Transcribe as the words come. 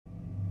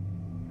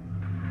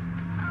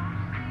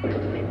Do you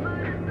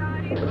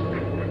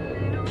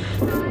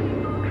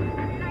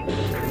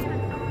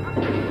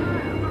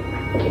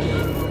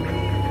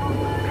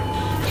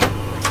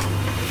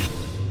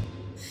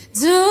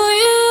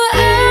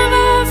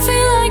ever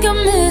feel like a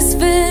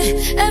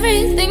misfit?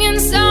 Everything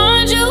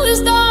inside you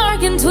is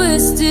dark and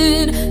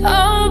twisted.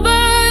 Oh,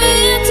 but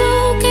it's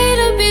okay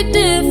to be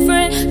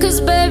different, 'cause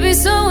baby,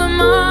 so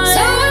am I.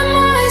 So am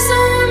I, so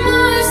am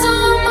I, so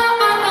am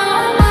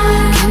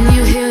I. Can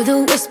you hear the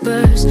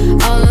whispers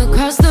all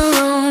across the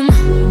room?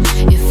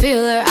 You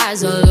feel her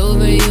eyes all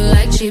over you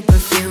like cheap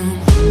perfume.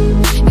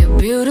 You're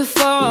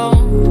beautiful,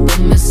 but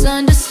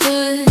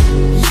misunderstood.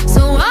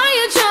 So why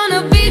you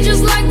tryna be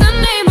just like the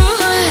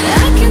neighborhood?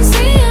 I can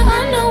see it,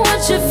 I know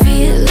what you're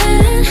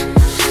feeling.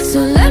 So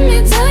let me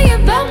tell you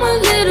about my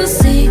little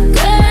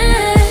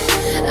secret.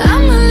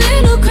 I'm a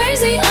little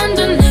crazy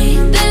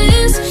underneath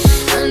this,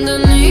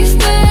 underneath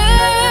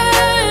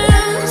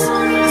this.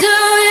 Do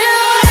you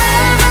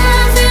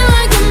ever feel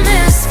like a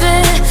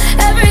misfit?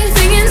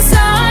 Everything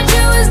inside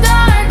you is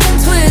dark and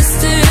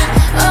twisted.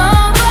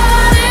 Oh,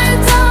 but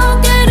it's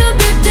okay to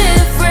be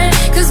different,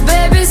 'cause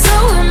baby, so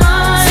am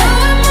I. So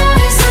am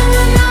I, so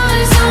am I,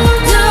 so am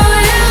I. Do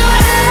you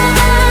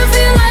ever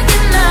feel like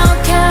an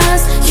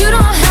outcast? You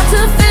don't have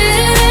to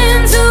fit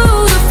into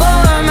the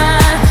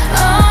format.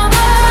 Oh,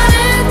 but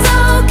it's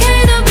okay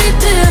to be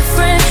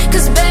different,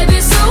 'cause baby,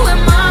 so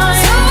am I.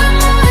 So am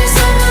I,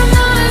 so am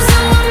I, so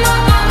am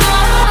I.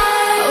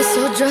 Oh,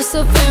 so dress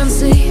up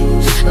fancy,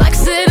 like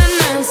Sid and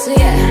Nancy,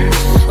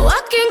 yeah. Oh,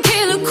 I can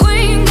kill a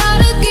queen,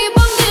 gotta keep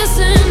on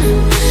kissing.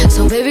 So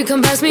baby,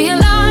 come pass me a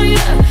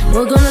lighter,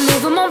 we're gonna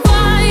leave 'em on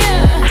fire.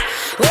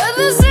 We're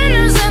the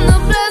sinners